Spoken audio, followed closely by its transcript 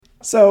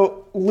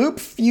So loop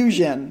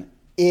fusion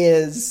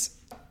is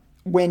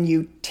when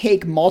you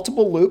take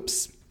multiple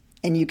loops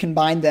and you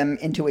combine them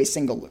into a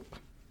single loop.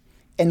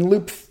 And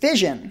loop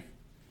fission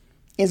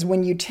is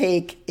when you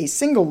take a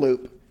single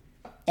loop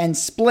and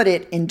split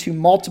it into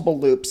multiple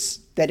loops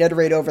that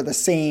iterate over the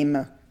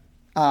same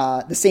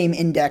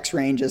index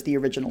range as the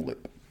original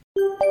loop.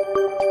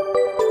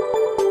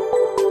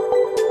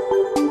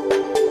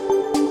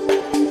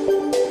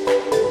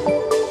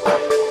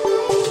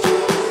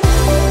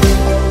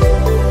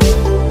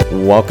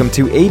 Welcome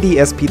to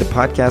ADSP, the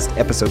podcast,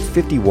 episode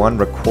 51,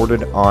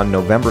 recorded on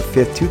November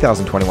 5th,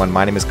 2021.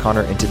 My name is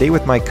Connor, and today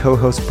with my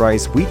co-host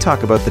Bryce, we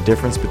talk about the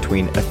difference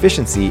between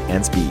efficiency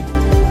and speed.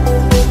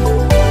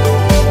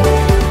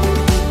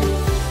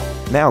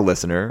 Now,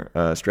 listener,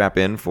 strap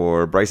in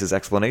for Bryce's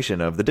explanation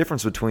of the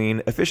difference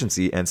between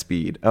efficiency and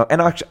speed. And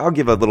I'll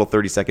give a little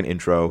 30-second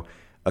intro.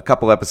 A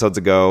couple episodes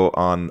ago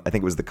on, I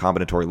think it was the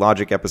combinatory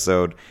logic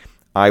episode,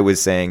 I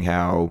was saying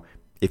how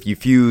if you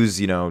fuse,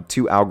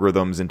 two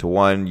algorithms into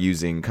one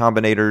using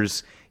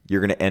combinators,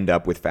 you're going to end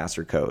up with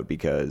faster code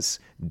because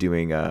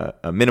doing a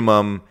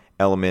minimum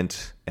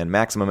element and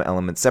maximum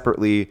element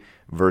separately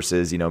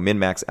versus,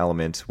 min-max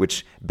element,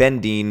 which Ben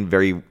Dean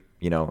very,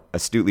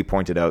 astutely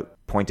pointed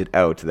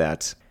out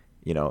that,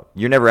 you're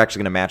never actually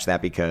going to match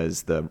that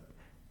because the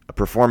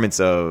performance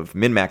of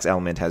min-max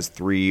element has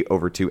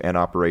 3/2n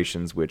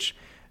operations, which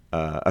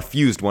a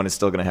fused one is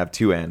still going to have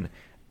 2n.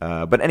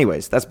 But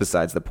anyways, that's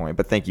besides the point.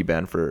 But thank you,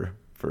 Ben, for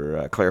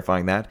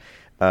clarifying that.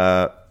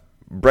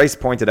 Bryce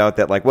pointed out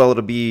that,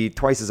 it'll be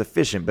twice as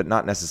efficient, but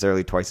not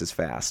necessarily twice as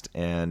fast.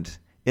 And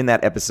in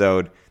that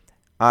episode,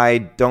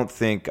 I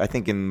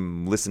think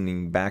in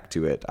listening back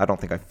to it, I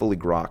don't think I fully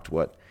grokked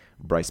what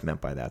Bryce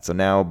meant by that. So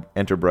now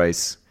enter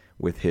Bryce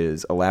with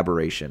his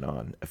elaboration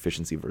on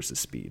efficiency versus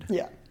speed.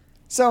 Yeah.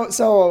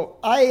 So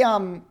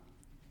I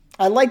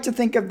like to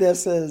think of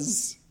this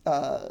as,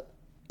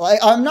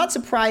 I'm not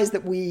surprised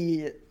that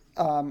we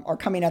are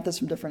coming at this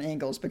from different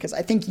angles, because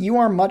I think you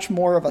are much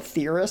more of a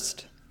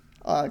theorist,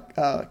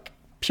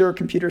 pure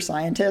computer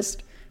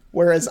scientist,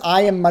 whereas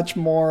I am much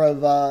more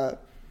of a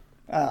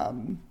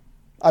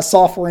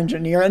software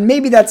engineer, and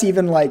maybe that's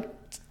even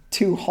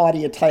too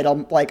haughty a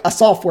title, like a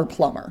software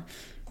plumber.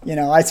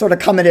 I sort of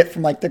come at it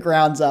from the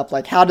grounds up,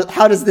 how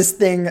does this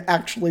thing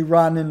actually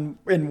run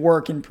and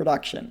work in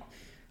production,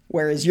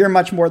 whereas you're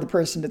much more the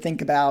person to think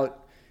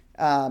about,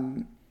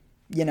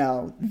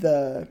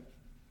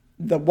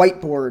 the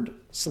whiteboard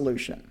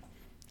solution.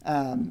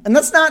 And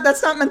that's not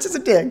meant as a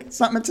dig. It's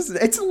not meant as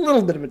it's a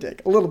little bit of a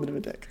dig.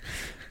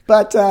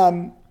 But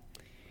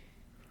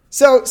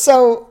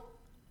so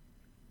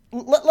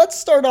let's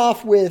start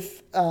off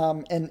with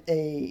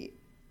an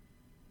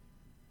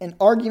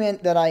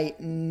argument that I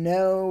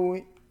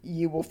know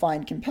you will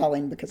find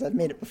compelling because I've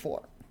made it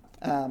before,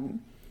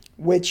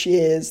 which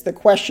is the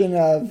question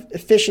of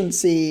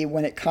efficiency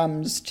when it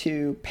comes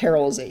to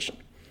parallelization.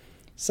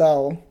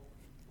 So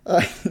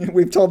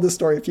we've told this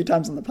story a few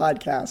times on the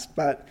podcast,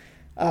 but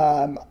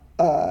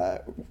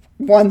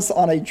once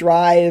on a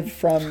drive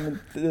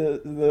from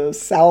the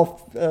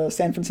South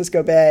San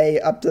Francisco Bay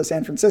up to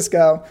San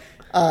Francisco,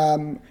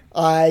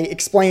 I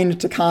explained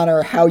to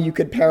Connor how you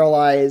could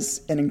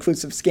parallelize an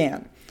inclusive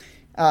scan.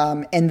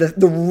 And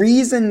the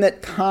reason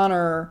that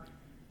Connor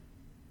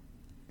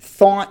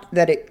thought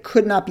that it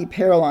could not be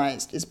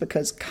parallelized is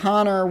because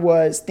Connor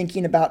was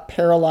thinking about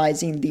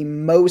parallelizing the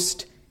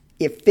most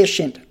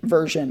efficient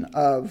version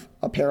of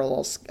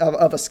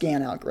a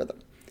scan algorithm.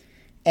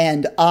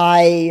 And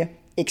I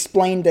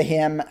explained to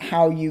him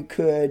how you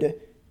could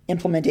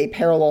implement a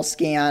parallel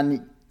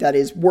scan that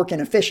is work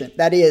inefficient.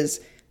 That is,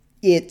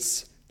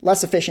 it's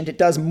less efficient. It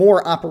does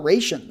more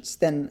operations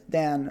than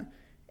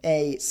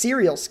a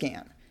serial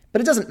scan.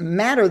 But it doesn't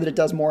matter that it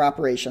does more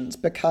operations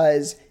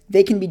because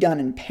they can be done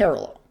in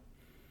parallel.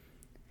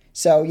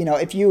 So,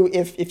 if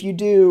you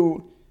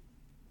do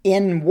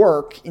in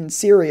work in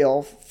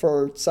serial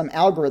for some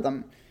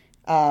algorithm,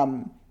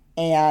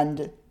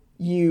 and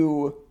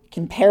you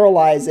can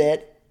parallelize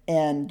it,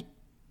 and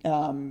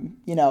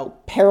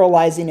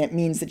parallelizing it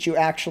means that you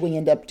actually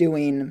end up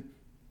doing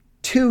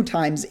 2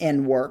 times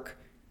n work.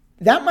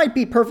 That might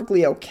be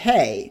perfectly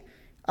okay,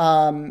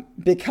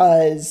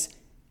 because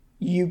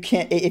you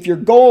can, if your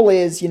goal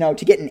is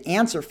to get an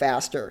answer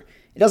faster,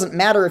 it doesn't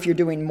matter if you're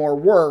doing more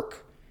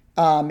work.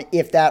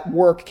 If that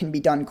work can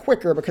be done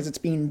quicker because it's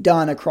being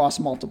done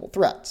across multiple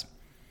threads.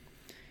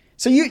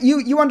 So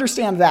you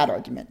understand that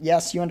argument.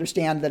 Yes, you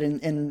understand that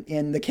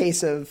in the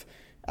case of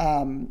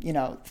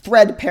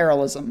thread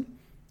parallelism,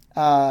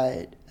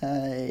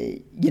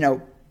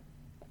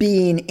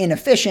 being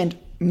inefficient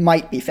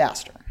might be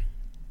faster.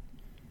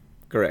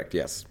 Correct,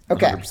 yes.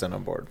 Okay. 100%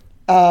 on board.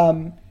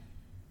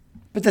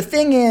 But the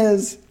thing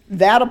is,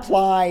 that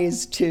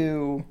applies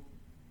to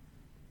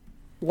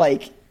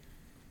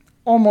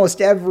almost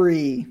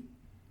every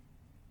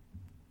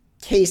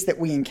case that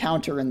we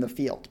encounter in the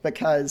field,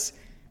 because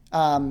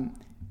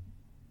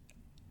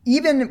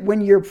even when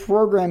you're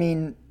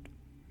programming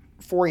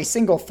for a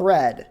single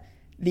thread,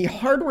 the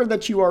hardware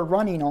that you are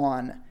running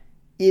on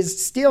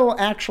is still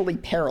actually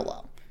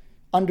parallel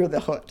under the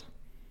hood.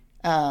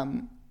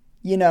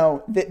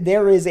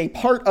 There is a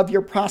part of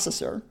your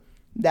processor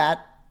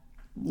that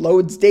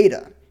loads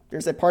data.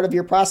 There's a part of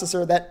your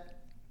processor that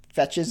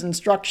fetches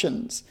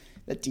instructions,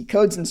 that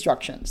decodes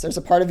instructions. There's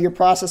a part of your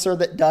processor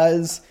that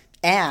does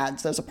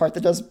adds. There's a part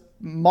that does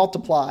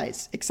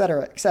multiplies, et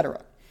cetera, et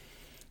cetera.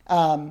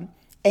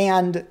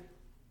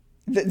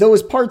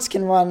 Those parts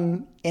can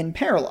run in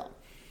parallel.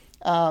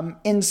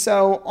 And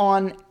so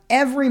on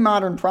every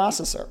modern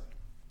processor,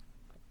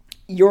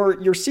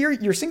 your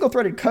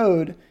single-threaded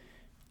code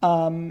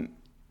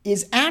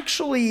is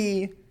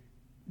actually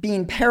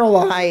being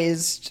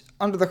parallelized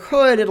under the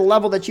hood at a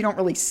level that you don't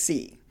really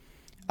see,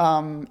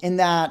 in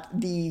that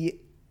the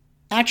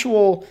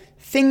actual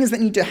things that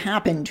need to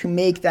happen to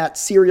make that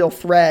serial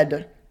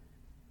thread,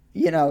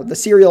 the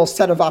serial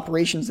set of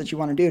operations that you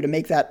want to do to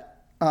make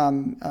that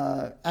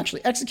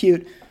actually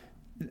execute,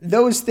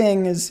 those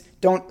things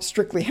don't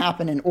strictly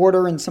happen in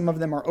order, and some of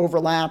them are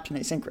overlapped and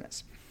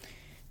asynchronous.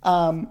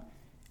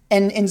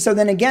 And so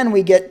then again,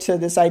 we get to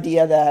this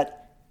idea that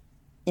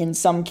in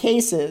some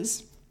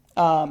cases,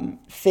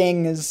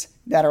 things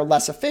that are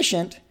less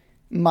efficient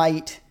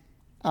might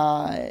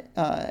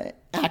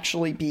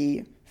actually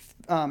be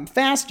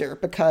faster,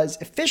 because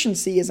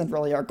efficiency isn't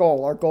really our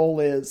goal. Our goal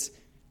is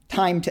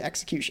time to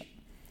execution.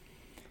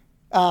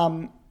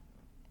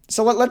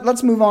 So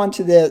let's move on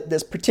to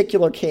this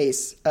particular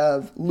case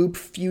of loop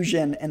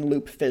fusion and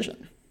loop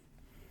fission.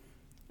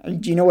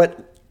 Do you know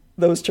what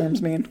those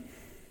terms mean?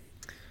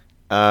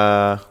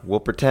 We'll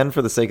pretend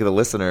for the sake of the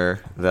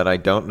listener that I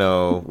don't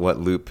know what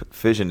loop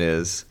fission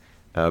is,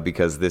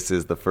 because this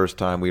is the first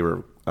time we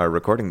are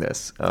recording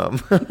this.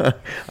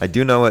 I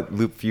do know what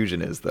loop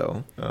fusion is,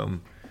 though.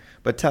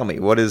 But tell me,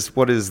 what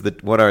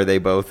are they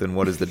both, and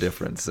what is the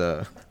difference?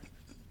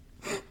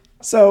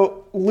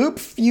 So loop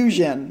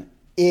fusion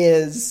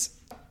is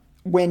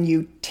when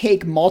you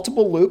take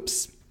multiple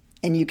loops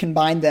and you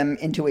combine them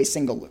into a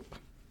single loop.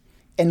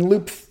 And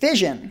loop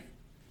fission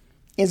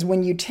is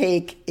when you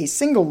take a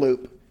single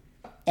loop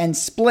and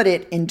split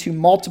it into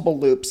multiple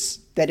loops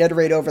that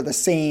iterate over the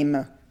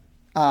same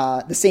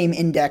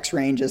index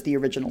range as the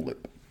original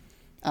loop,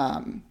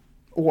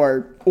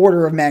 or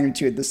order of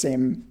magnitude the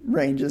same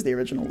range as the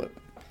original loop.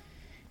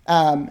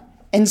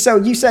 And so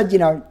you said,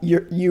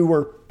 you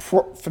were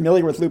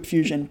familiar with loop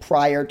fusion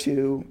prior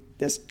to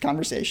this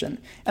conversation.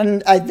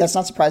 And that's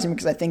not surprising,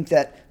 because I think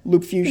that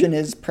loop fusion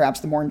is perhaps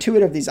the more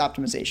intuitive of these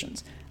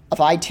optimizations. If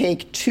I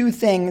take two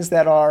things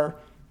that are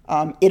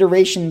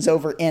iterations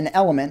over n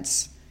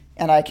elements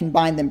and I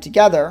combine them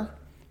together,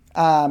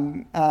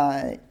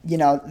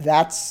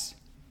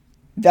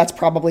 that's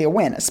probably a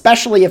win,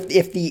 especially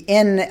if the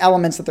n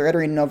elements that they're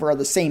iterating over are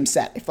the same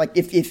set.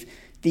 If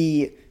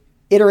the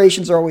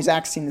iterations are always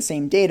accessing the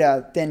same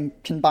data, then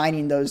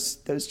combining those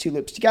two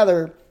loops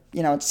together,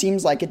 it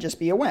seems like it'd just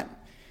be a win,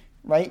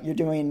 right?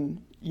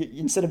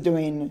 Instead of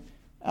doing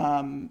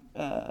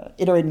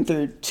iterating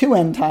through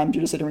 2n times,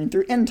 you're just iterating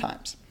through n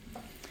times.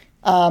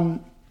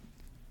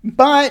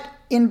 But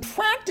in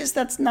practice,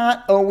 that's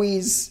not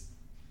always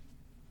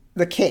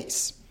the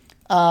case.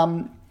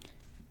 And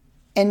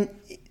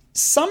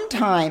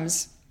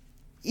sometimes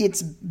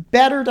it's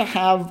better to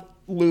have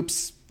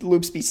loops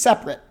be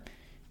separate,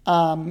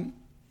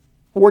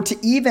 or to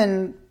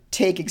even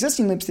take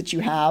existing loops that you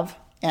have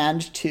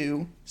and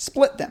to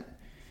split them.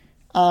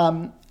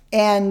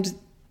 And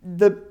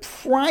the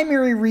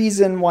primary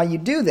reason why you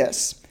do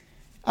this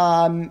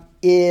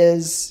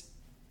is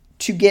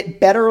to get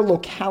better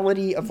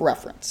locality of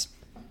reference.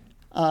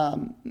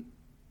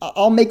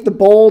 I'll make the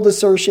bold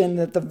assertion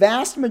that the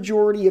vast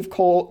majority of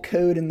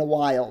code in the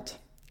wild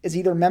is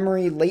either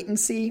memory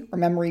latency or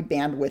memory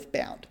bandwidth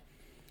bound,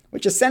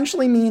 which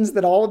essentially means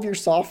that all of your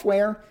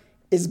software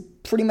is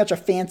pretty much a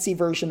fancy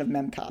version of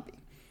memcopy.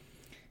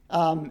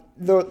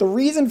 The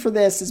reason for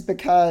this is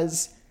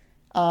because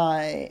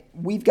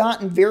we've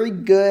gotten very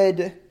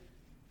good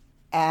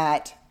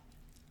at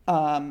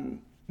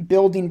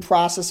building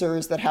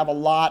processors that have a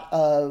lot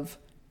of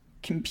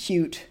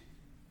compute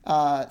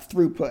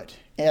throughput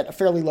at a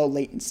fairly low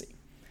latency.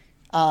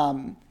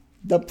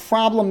 The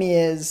problem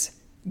is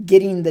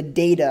getting the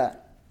data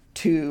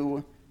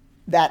to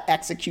that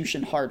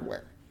execution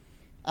hardware.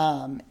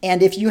 And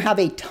if you have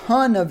a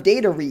ton of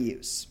data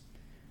reuse,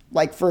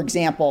 like, for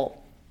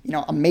example,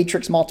 a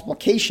matrix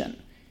multiplication,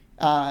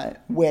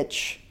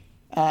 which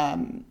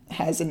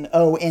has an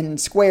O(n)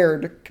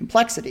 squared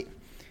complexity,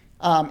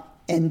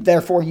 and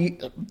therefore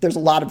there's a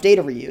lot of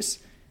data reuse,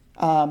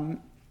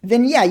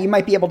 then yeah, you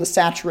might be able to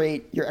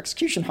saturate your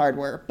execution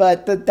hardware,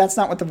 but that's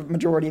not what the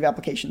majority of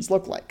applications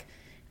look like.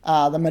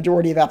 The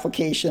majority of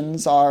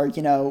applications are,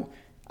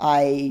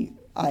 I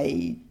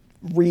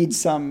read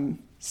some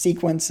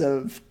sequence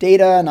of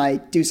data and I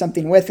do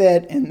something with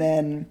it, and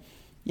then,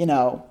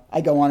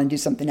 I go on and do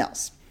something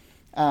else,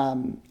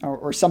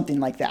 or something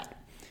like that.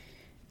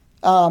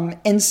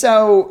 And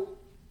so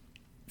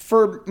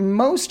for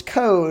most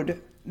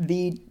code,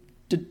 the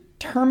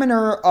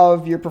determiner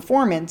of your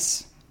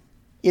performance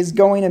is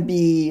going to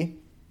be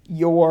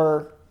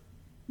your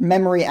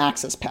memory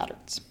access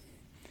patterns.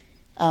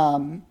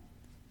 And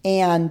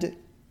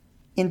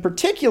in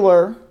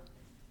particular,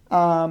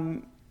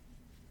 how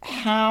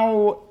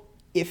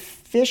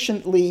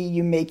efficiently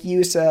you make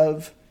use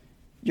of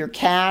your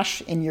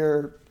cache and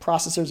your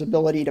processor's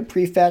ability to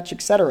prefetch,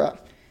 etc.,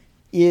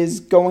 is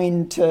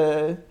going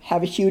to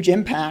have a huge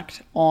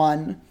impact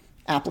on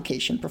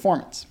application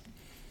performance.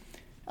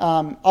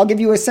 I'll give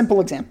you a simple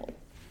example.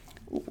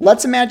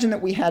 Let's imagine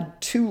that we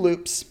had two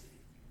loops.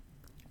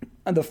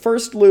 The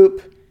first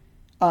loop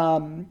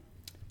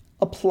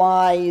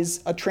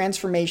applies a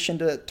transformation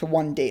to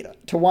one data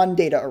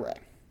array.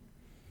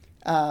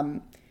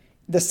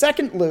 The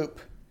second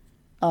loop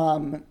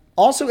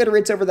also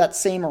iterates over that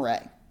same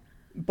array,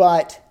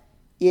 but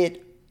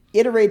it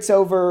iterates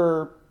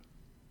over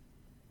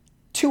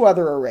two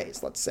other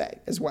arrays, let's say,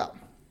 as well.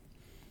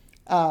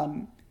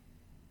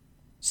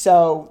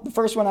 So the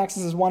first one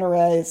accesses one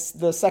array,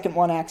 the second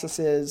one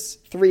accesses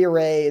three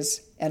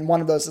arrays, and one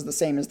of those is the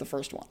same as the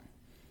first one.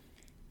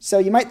 So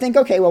you might think,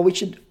 okay, well, we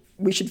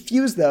should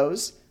fuse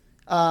those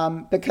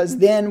because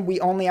then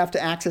we only have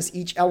to access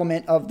each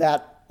element of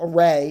that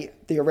array,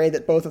 the array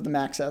that both of them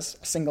access,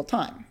 a single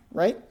time,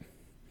 right?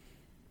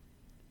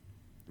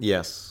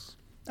 Yes.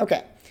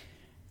 Okay.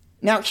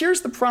 Now,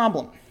 here's the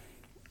problem.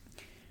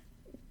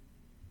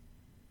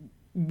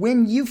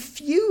 When you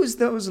fuse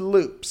those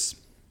loops,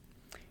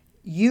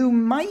 you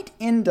might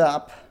end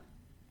up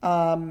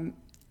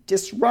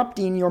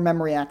disrupting your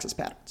memory access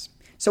patterns.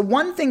 So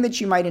one thing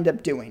that you might end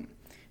up doing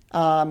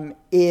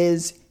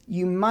is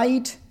you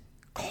might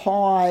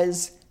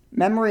cause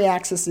memory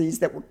accesses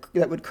that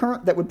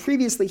would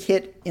previously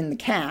hit in the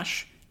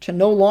cache to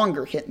no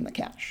longer hit in the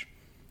cache.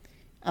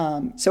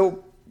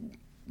 So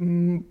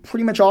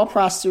pretty much all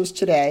processors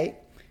today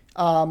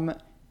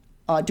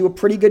do a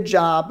pretty good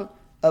job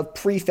of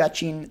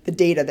prefetching the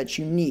data that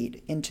you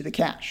need into the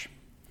cache.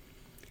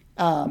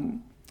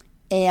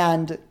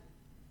 And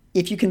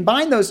if you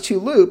combine those two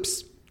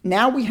loops,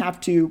 now we have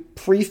to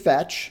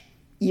prefetch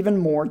even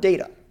more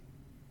data.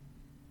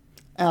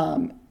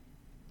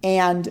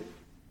 And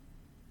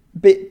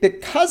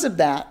because of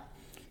that,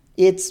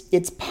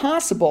 it's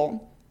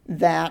possible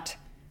that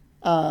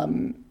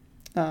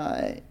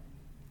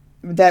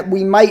that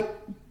we might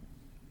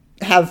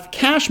have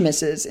cache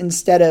misses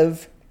instead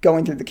of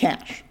going through the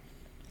cache.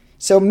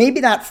 So maybe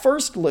that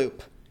first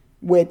loop,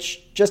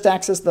 which just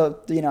accessed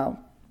the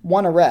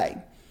one array,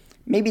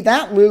 maybe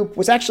that loop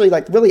was actually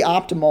like really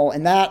optimal,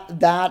 and that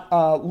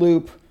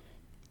loop,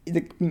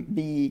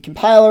 the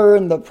compiler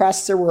and the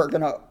processor were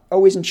going to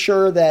always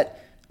ensure that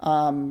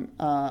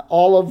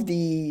all of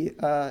the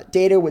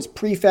data was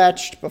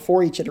prefetched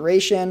before each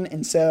iteration,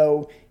 and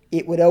so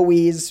it would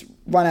always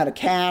run out of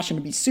cache and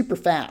it'd be super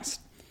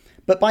fast.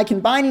 But by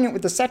combining it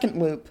with the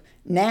second loop,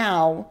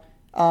 now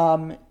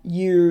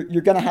you're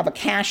going to have a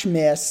cache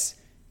miss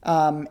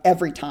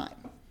every time,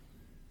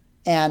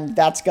 and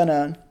that's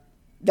going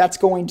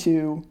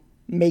to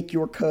make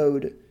your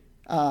code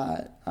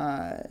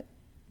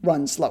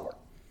run slower.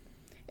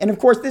 And of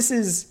course, this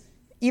is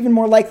even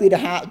more likely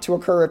to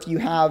occur if you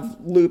have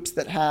loops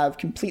that have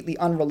completely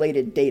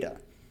unrelated data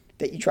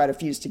that you try to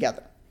fuse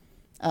together,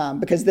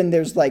 because then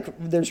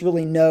there's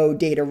really no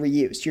data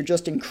reuse. You're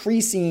just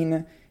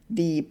increasing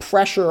the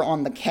pressure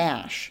on the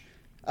cache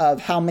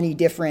of how many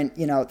different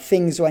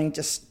things do I need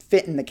to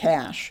fit in the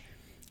cache,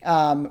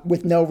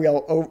 with no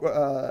real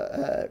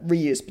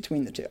reuse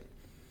between the two.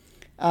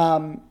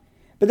 But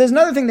there's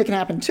another thing that can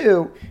happen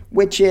too,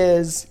 which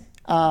is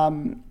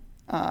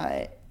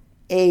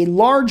a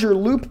larger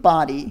loop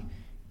body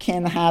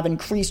can have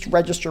increased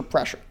register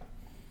pressure.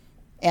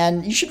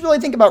 And you should really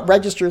think about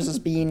registers as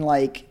being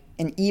like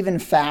an even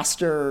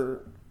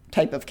faster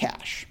type of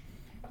cache.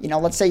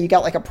 Let's say you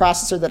got like a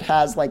processor that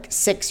has like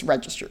 6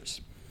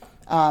 registers.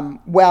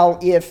 Well,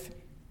 if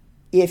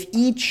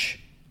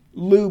each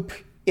loop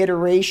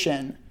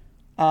iteration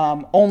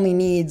only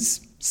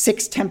needs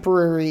 6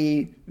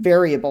 temporary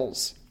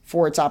variables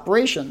for its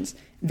operations,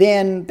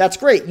 then that's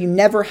great. You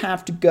never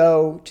have to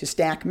go to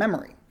stack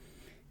memory.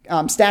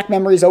 Stack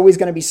memory is always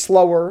going to be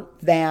slower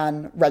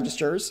than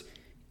registers.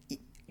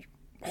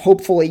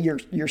 Hopefully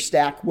your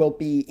stack will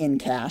be in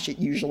cache. It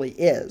usually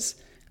is.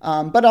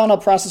 But on a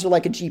processor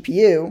like a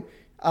GPU,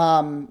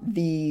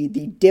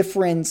 the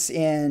difference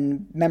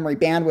in memory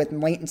bandwidth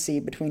and latency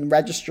between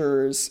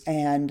registers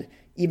and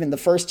even the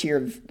first tier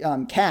of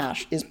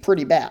cache is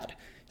pretty bad.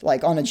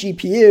 Like on a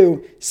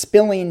GPU,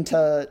 spilling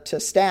to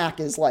stack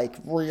is like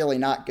really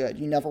not good.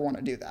 You never want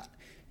to do that.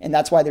 And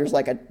that's why there's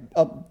like a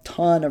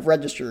ton of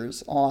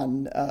registers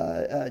on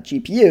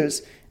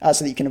GPUs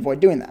so that you can avoid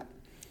doing that.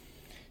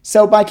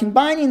 So by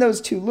combining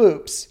those two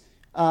loops,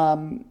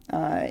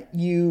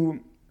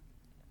 you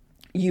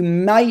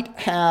might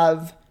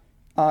have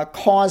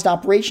caused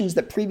operations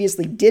that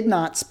previously did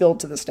not spill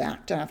to the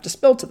stack to have to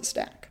spill to the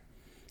stack.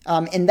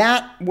 And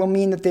that will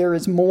mean that there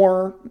is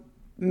more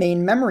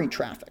main memory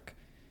traffic.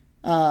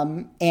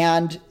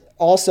 And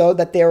also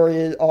that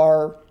there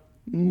are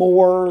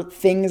more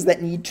things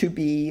that need to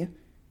be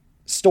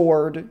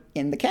stored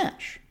in the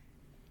cache.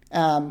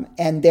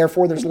 And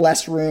therefore, there's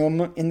less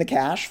room in the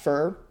cache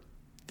for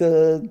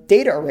the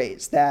data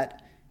arrays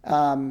that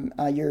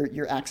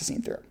you're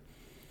accessing through.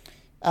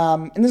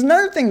 And there's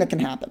another thing that can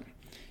happen.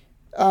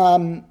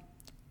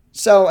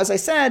 So as I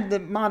said, the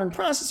modern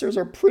processors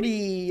are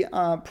pretty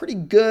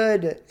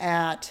good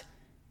at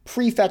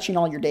prefetching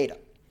all your data.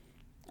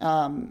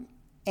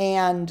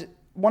 And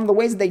one of the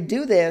ways that they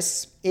do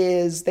this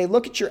is they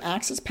look at your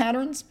access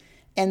patterns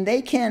and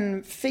they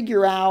can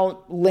figure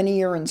out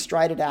linear and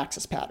strided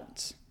access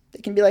patterns. They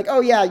can be like, oh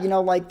yeah,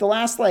 like the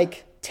last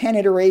 10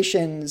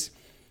 iterations,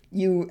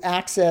 you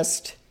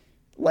accessed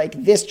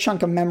this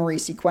chunk of memory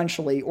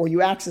sequentially, or you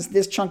accessed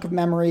this chunk of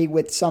memory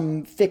with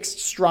some fixed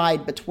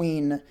stride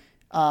between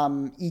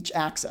each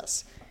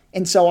access.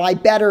 And so I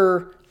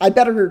better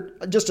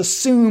just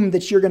assume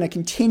that you're going to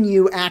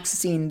continue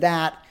accessing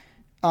that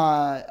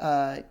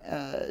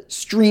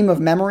stream of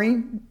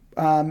memory,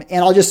 and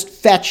I'll just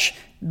fetch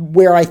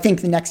where I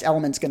think the next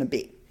element's going to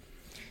be.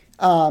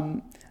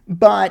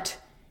 But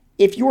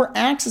if you're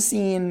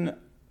accessing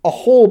a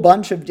whole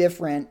bunch of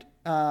different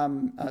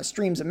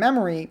streams of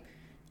memory,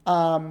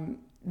 the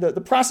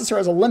processor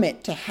has a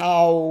limit to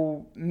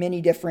how many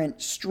different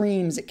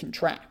streams it can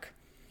track.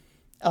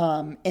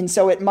 And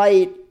so it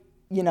might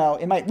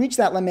reach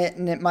that limit,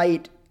 and it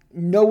might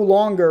no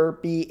longer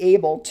be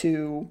able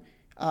to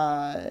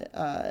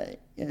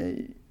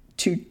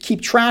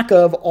keep track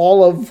of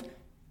all of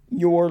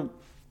your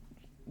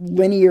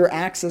linear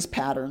access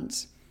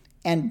patterns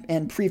and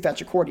prefetch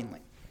accordingly.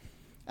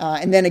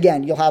 And then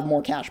again, you'll have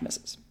more cache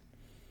misses.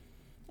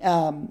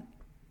 And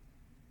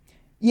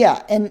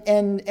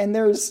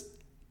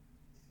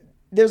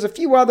there's a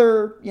few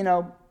other,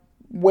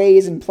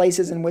 ways and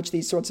places in which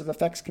these sorts of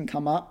effects can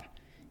come up.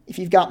 If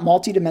you've got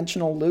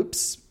multi-dimensional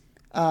loops,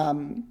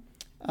 you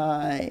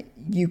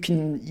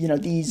can,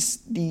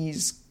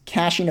 these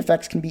caching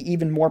effects can be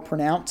even more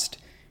pronounced,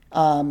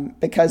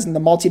 because in the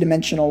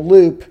multi-dimensional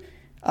loop,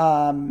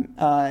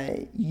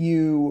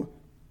 you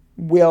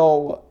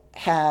will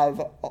have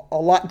a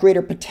lot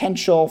greater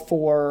potential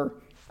for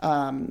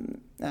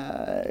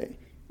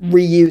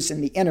reuse in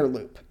the inner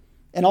loop.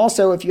 And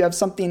also, if you have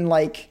something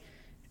like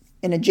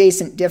an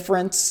adjacent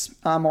difference,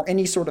 or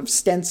any sort of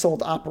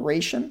stenciled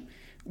operation,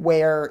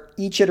 where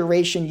each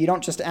iteration you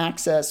don't just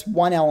access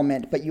one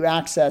element, but you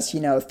access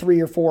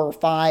 3 or 4 or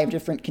 5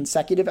 different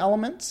consecutive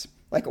elements,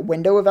 like a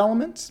window of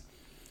elements.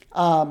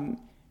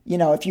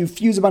 If you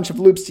fuse a bunch of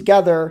loops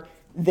together,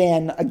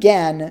 then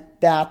again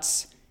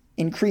that's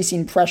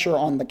increasing pressure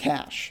on the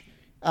cache,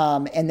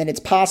 and then it's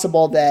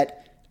possible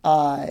that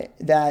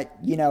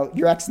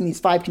you're accessing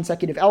these 5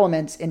 consecutive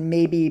elements, and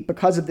maybe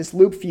because of this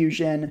loop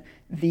fusion,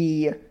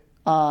 the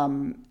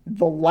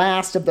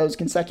last of those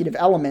consecutive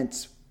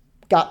elements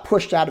got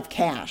pushed out of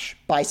cache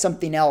by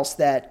something else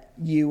that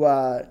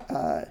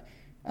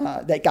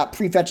that got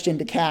prefetched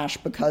into cache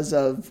because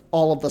of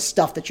all of the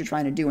stuff that you're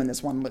trying to do in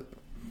this one loop.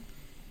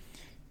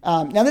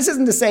 Now, this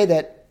isn't to say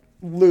that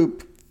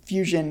loop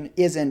fusion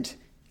isn't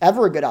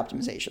ever a good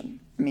optimization.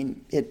 I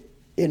mean,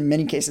 in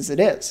many cases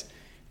it is,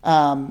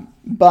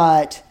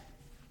 but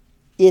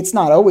it's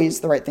not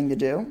always the right thing to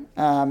do.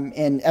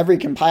 And every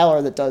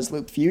compiler that does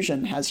loop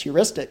fusion has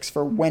heuristics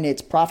for when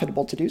it's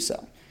profitable to do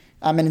so.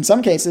 And in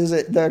some cases,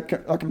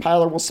 a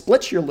compiler will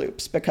split your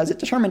loops because it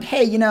determined,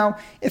 hey,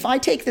 if I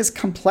take this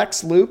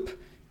complex loop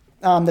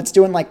that's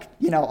doing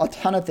a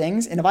ton of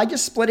things, and if I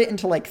just split it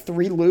into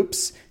 3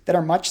 loops that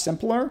are much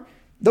simpler,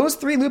 those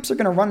 3 loops are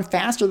going to run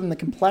faster than the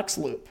complex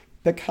loop,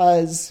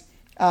 because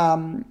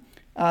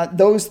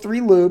those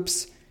 3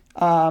 loops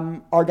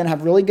are going to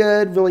have really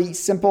good, really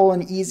simple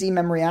and easy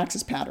memory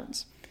access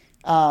patterns.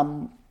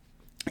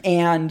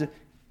 And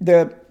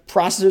the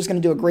processor is going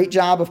to do a great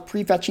job of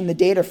prefetching the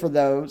data for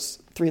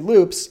those 3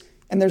 loops,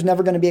 and there's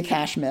never going to be a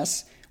cache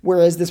miss.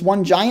 Whereas this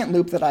one giant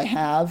loop that I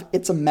have,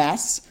 it's a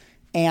mess,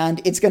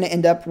 and it's going to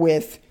end up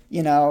with,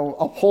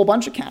 a whole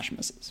bunch of cache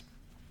misses.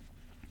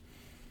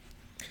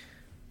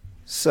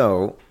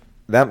 So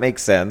that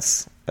makes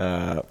sense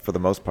for the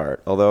most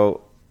part.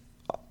 Although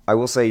I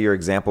will say your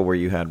example where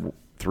you had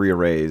 3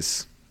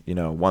 arrays,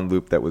 one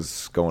loop that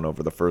was going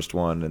over the first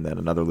one, and then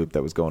another loop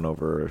that was going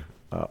over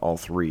all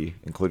 3,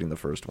 including the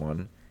first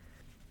one.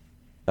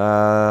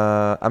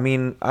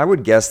 I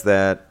would guess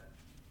that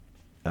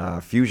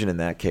fusion in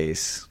that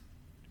case,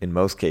 in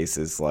most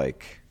cases,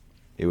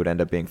 it would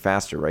end up being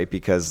faster, right?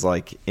 Because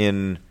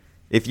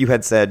if you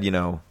had said,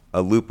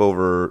 a loop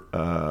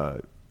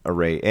over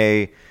array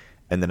A,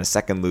 and then a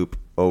second loop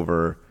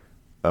over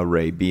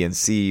array B and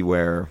C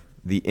where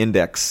the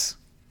index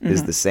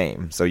is the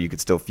same, so you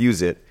could still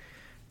fuse it.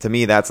 To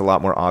me, that's a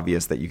lot more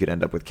obvious that you could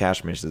end up with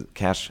cache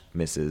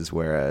misses,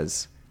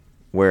 whereas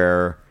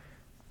where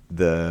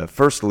the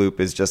first loop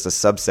is just a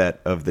subset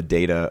of the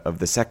data of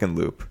the second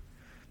loop.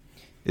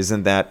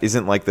 Isn't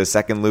the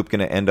second loop going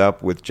to end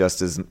up with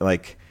just as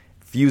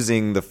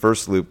fusing the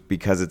first loop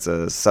because it's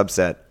a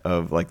subset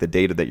of the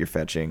data that you're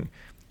fetching?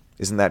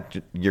 Isn't that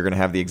you're going to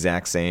have the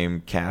exact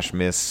same cache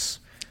miss,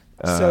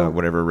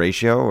 whatever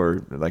ratio,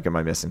 or am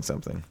I missing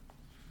something?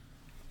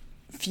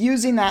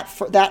 fusing that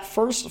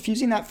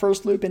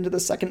first loop into the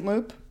second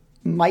loop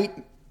might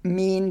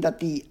mean that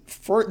the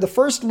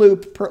first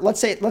loop, let's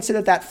say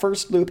that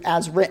first loop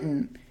as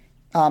written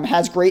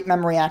has great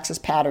memory access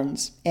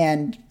patterns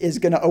and is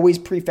going to always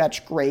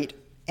prefetch great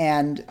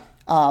and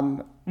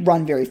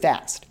run very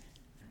fast.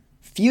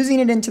 Fusing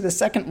it into the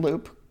second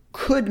loop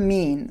could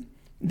mean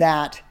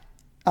that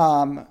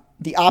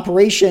the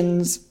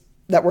operations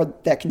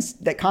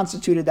that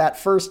constituted that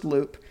first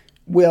loop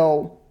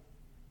will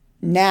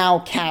now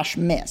cache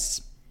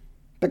miss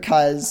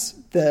because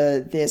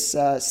this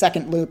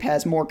second loop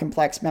has more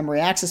complex memory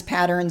access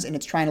patterns and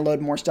it's trying to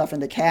load more stuff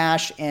into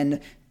cache, and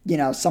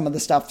some of the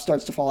stuff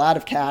starts to fall out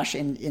of cache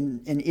and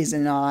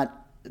isn't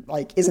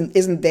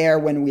there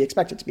when we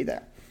expect it to be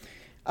there.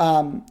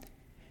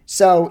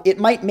 So it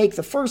might make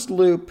the first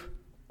loop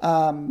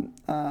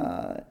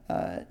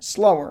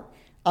slower.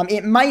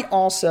 It might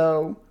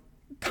also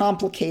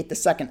complicate the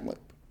second loop.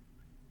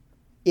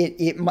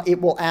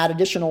 It will add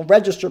additional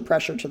register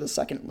pressure to the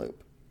second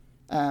loop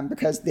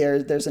because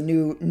there's a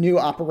new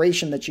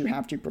operation that you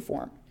have to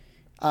perform,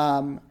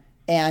 and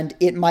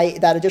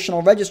that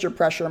additional register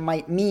pressure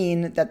might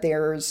mean that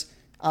there's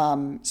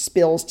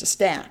spills to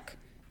stack,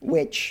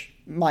 which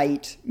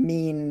might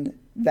mean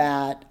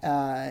that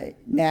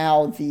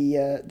now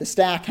the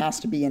stack has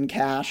to be in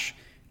cache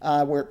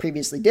where it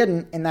previously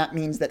didn't, and that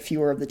means that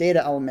fewer of the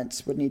data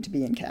elements would need to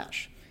be in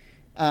cache.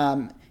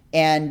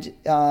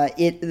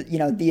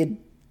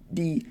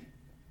 The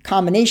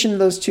combination of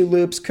those two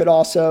loops could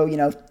also,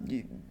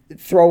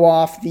 throw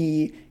off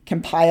the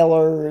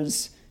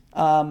compiler's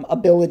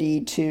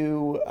ability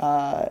to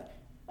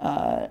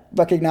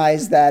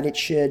recognize that it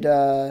should,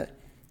 or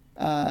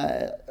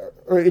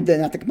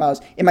not the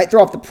compiler's. It might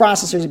throw off the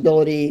processor's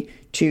ability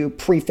to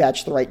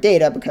prefetch the right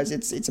data because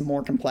it's a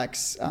more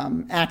complex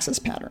access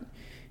pattern.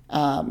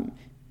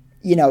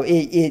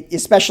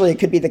 Especially it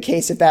could be the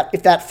case if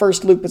that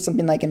first loop was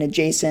something like an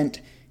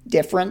adjacent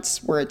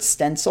difference where it's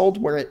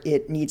stenciled, where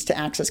it needs to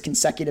access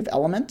consecutive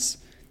elements.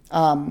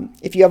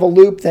 If you have a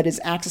loop that is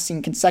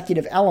accessing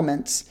consecutive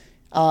elements,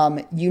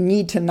 you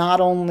need to not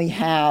only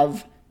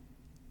have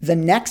the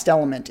next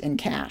element in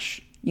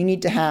cache, you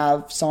need to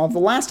have some of the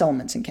last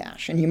elements in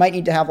cache. And you might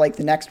need to have like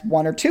the next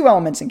one or two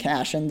elements in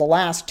cache and the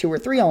last two or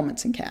three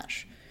elements in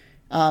cache.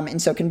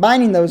 And so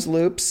combining those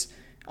loops,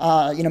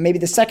 maybe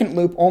the second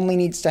loop only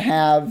needs to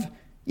have,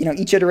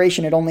 each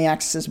iteration, it only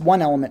accesses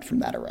one element from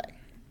that array.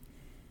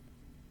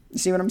 You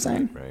see what I'm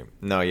saying? Right.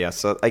 No, yeah.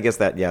 So I guess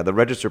the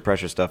register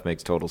pressure stuff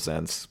makes total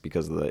sense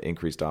because of the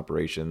increased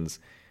operations.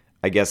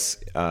 I guess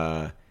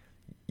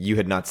you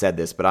had not said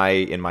this, but I,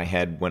 in my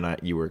head, when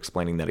you were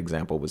explaining that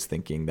example, was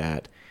thinking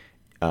that,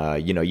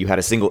 you had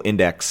a single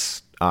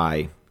index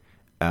I,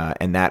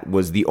 and that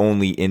was the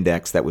only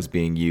index that was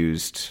being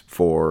used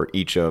for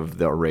each of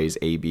the arrays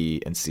A,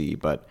 B, and C.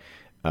 But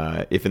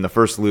if in the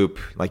first loop,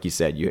 like you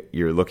said,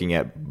 you're looking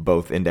at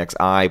both index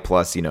I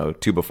plus, 2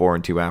 before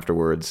and 2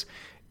 afterwards,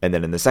 and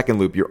then in the second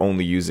loop, you're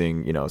only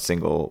using,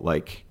 single,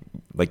 like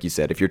you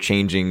said, if you're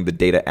changing the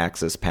data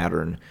access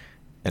pattern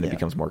and it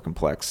becomes more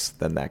complex,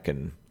 then I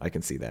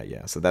can see that.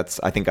 Yeah. So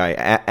I think I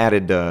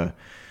added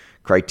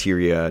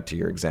criteria to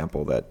your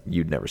example that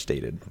you'd never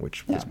stated,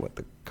 which was what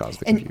caused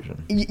the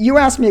confusion. And you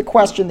asked me a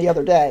question the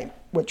other day,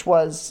 which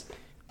was,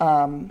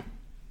 don't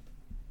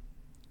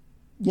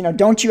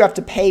you have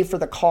to pay for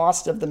the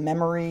cost of the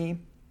memory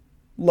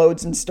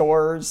loads and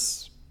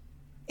stores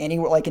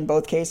anywhere, like in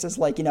both cases?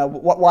 Why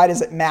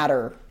does it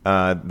matter?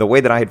 The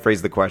way that I had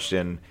phrased the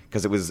question,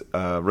 because it was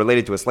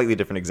related to a slightly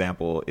different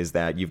example, is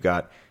that you've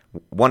got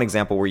one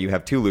example where you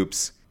have two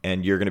loops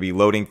and you're going to be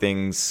loading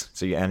things.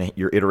 So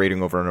you're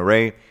iterating over an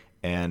array,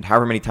 and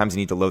however many times you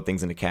need to load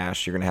things into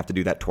cache, you're going to have to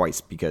do that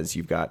twice because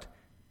you've got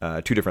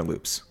two different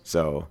loops.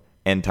 So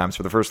n times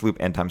for the first loop,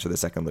 n times for the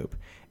second loop.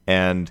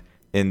 And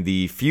in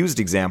the fused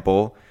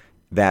example,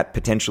 that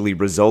potentially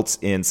results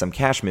in some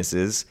cache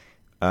misses.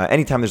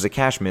 Anytime there's a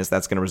cache miss,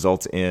 that's going to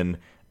result in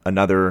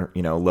another,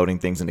 loading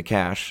things into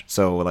cache.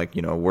 So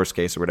worst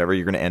case or whatever,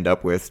 you're going to end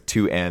up with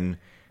 2n,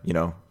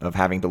 of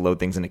having to load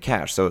things into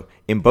cache. So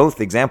in both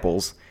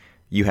examples,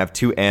 you have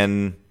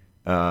 2n,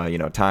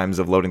 times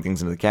of loading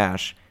things into the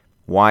cache.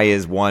 Why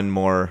is one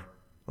more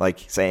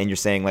and you're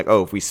saying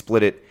if we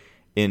split it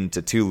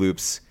into two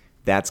loops,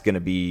 that's going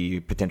to be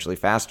potentially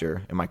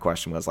faster. And my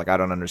question was I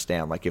don't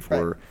understand. If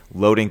we're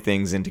loading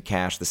things into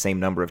cache the same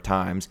number of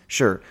times,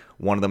 sure,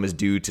 one of them is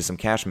due to some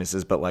cache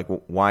misses, but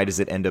why does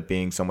it end up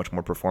being so much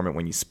more performant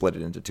when you split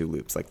it into two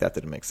loops? That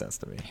didn't make sense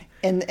to me.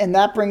 And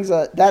that brings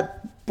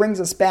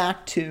us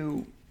back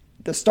to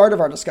the start of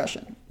our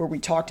discussion where we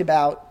talked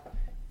about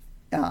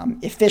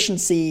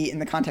efficiency in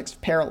the context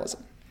of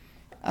parallelism.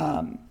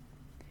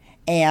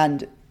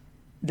 And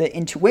the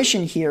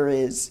intuition here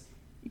is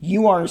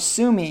you are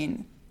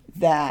assuming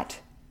that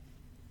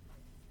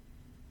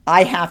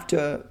I have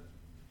to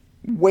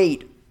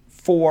wait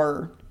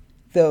for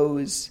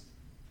those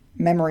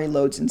memory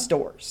loads and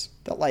stores.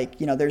 That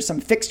there's some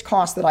fixed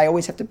cost that I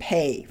always have to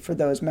pay for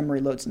those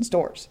memory loads and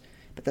stores.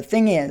 But the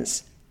thing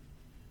is,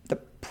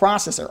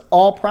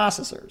 all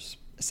processors,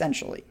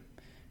 essentially,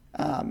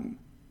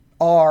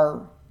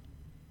 are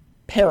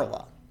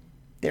parallel.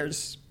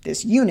 There's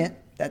this unit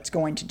that's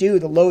going to do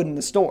the load in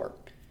the store,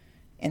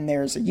 and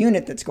there's a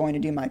unit that's going to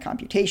do my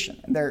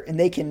computation, and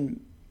they can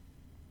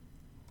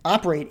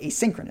operate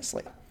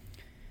asynchronously.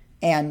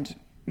 And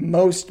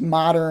most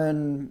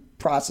modern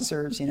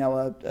processors,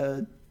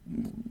 a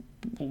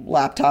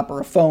laptop or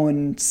a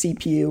phone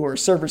CPU or a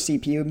server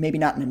CPU, maybe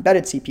not an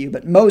embedded CPU,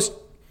 but most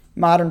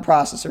modern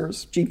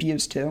processors,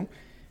 GPUs too,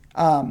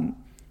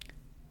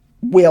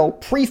 will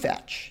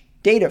prefetch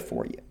data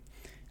for you.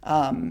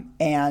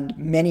 And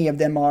many of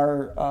them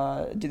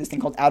do this thing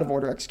called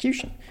out-of-order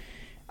execution.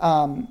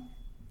 And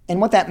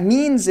what that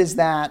means is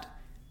that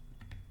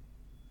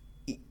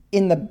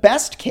in the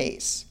best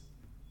case,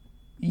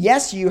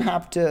 yes, you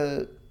have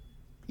to,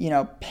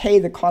 pay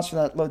the cost for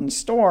that load and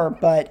store,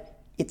 but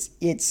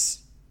it's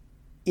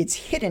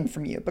hidden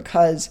from you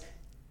because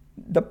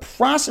the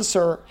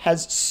processor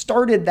has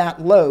started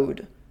that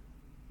load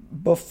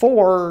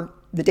before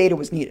the data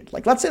was needed.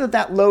 Like, let's say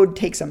that load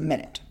takes a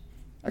minute.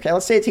 Okay,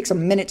 let's say it takes a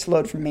minute to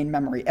load from main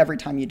memory every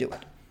time you do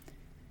it.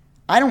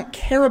 I don't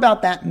care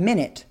about that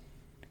minute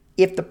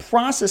if the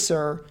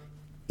processor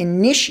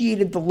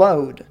initiated the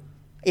load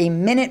a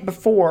minute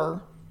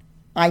before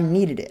I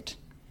needed it.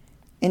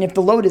 And if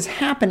the load is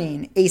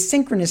happening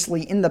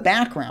asynchronously in the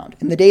background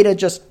and the data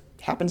just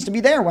happens to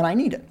be there when I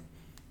need it,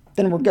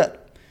 then we're good.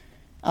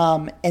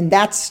 And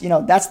that's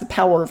the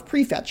power of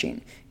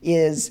prefetching,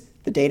 is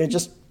the data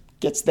just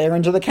gets there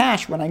into the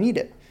cache when I need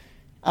it.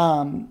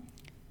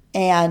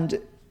 And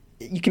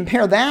you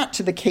compare that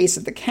to the case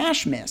of the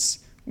cache miss,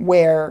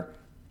 where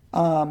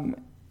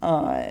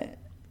I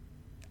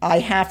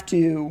have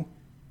to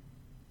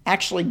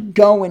actually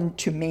go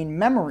into main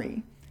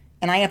memory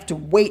and I have to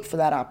wait for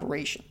that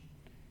operation.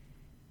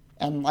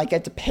 And I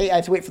have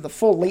to wait for the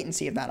full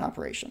latency of that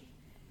operation.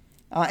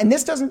 And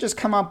this doesn't just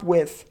come up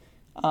with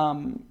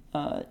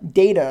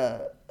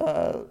data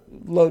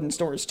load and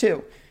stores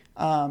too.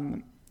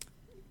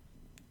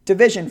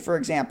 Division, for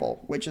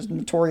example, which is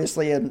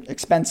notoriously an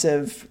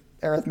expensive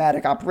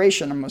arithmetic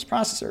operation on most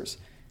processors.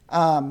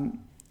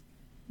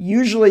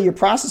 Usually your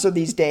processor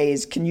these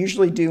days can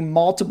usually do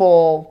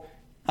multiple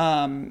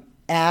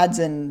adds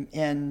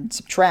and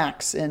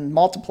subtracts and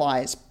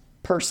multiplies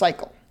per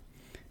cycle.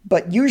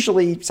 But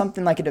usually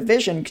something like a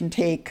division can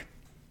take,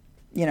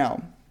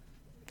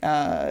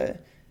 10,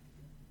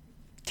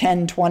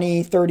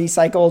 20, 30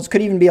 cycles,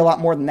 could even be a lot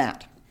more than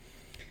that.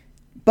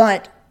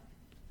 But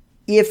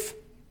if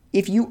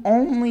you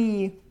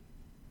only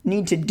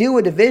need to do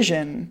a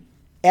division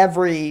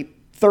every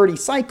 30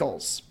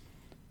 cycles,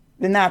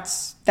 then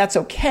that's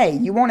okay.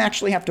 You won't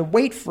actually have to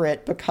wait for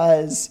it,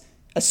 because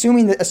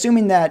assuming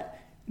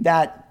that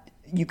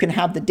you can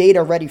have the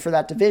data ready for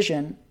that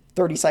division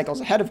 30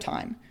 cycles ahead of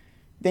time,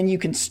 then you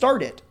can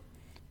start it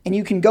and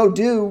you can go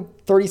do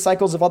 30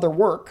 cycles of other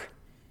work,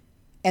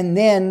 and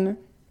then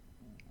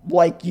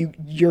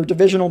your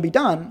division will be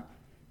done,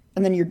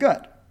 and then you're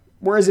good.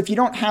 Whereas if you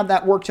don't have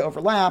that work to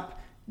overlap,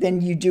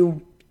 then you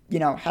do,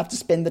 have to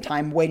spend the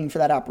time waiting for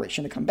that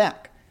operation to come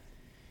back.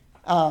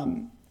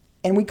 And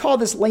we call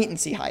this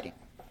latency hiding.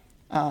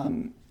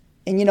 And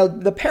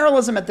the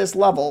parallelism at this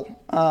level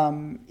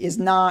is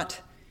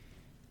not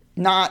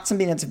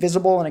something that's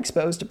visible and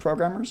exposed to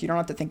programmers. You don't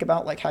have to think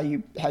about how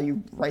you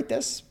write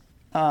this,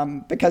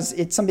 because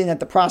it's something that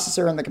the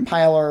processor and the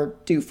compiler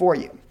do for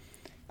you.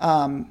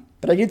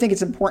 But I do think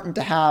it's important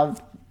to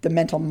have the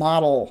mental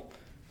model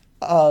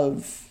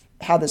of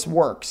how this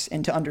works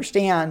and to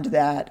understand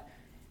that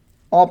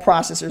all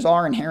processors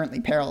are inherently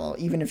parallel,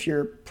 even if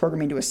you're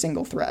programming to a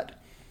single thread.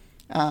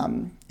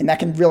 And that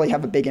can really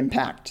have a big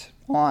impact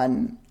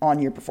on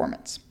your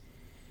performance.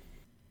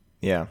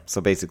 Yeah,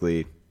 so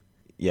basically,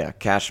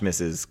 cache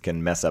misses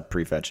can mess up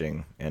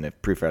prefetching, and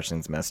if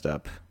prefetching's messed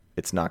up,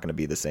 it's not going to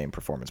be the same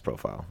performance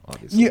profile,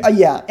 obviously.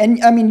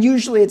 And I mean,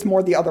 usually it's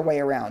more the other way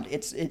around.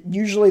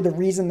 Usually the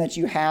reason that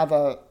you have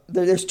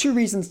there's two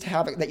reasons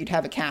that you'd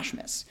have a cache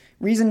miss.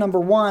 Reason number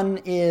one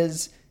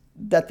is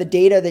that the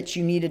data that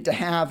you needed to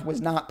have was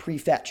not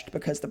prefetched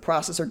because the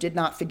processor did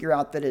not figure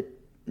out that it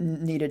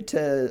needed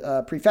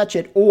to prefetch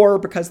it, or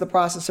because the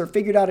processor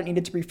figured out it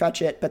needed to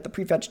prefetch it, but the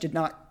prefetch did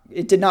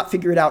not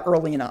figure it out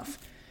early enough.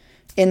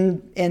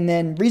 And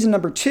then reason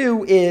number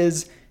two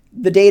is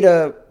the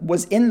data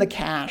was in the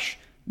cache,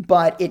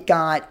 but it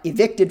got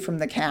evicted from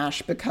the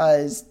cache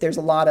because there's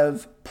a lot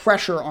of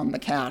pressure on the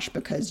cache,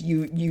 because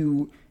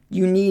you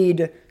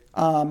need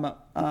a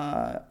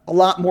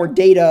lot more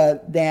data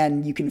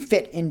than you can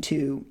fit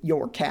into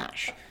your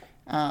cache.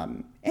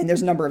 And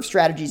there's a number of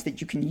strategies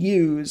that you can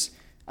use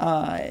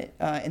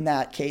in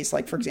that case.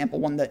 Like, for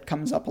example, one that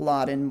comes up a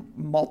lot in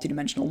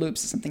multidimensional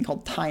loops is something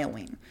called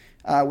tiling,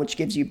 which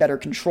gives you better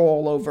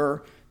control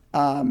over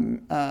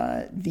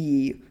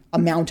the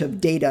amount of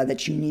data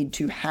that you need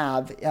to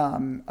have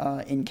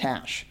in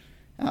cache.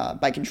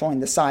 By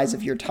controlling the size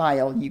of your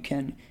tile, you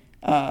can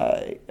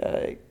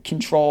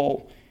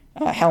control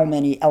how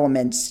many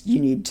elements you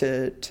need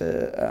to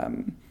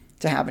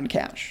have in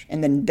cache,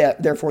 and then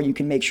therefore you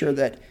can make sure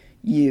that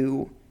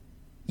you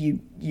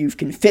you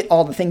can fit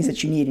all the things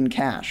that you need in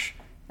cache,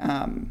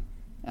 and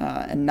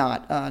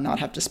not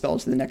have to spell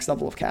to the next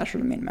level of cache or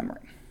to main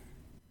memory.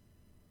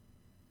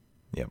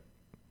 Yep,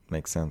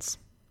 makes sense.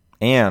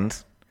 And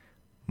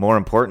more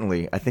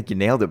importantly, I think you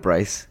nailed it,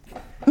 Bryce.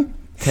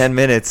 10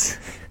 minutes.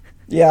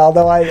 Yeah,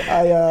 although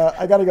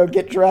I got to go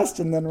get dressed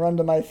and then run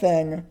to my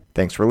thing.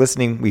 Thanks for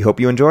listening. We hope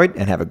you enjoyed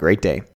and have a great day.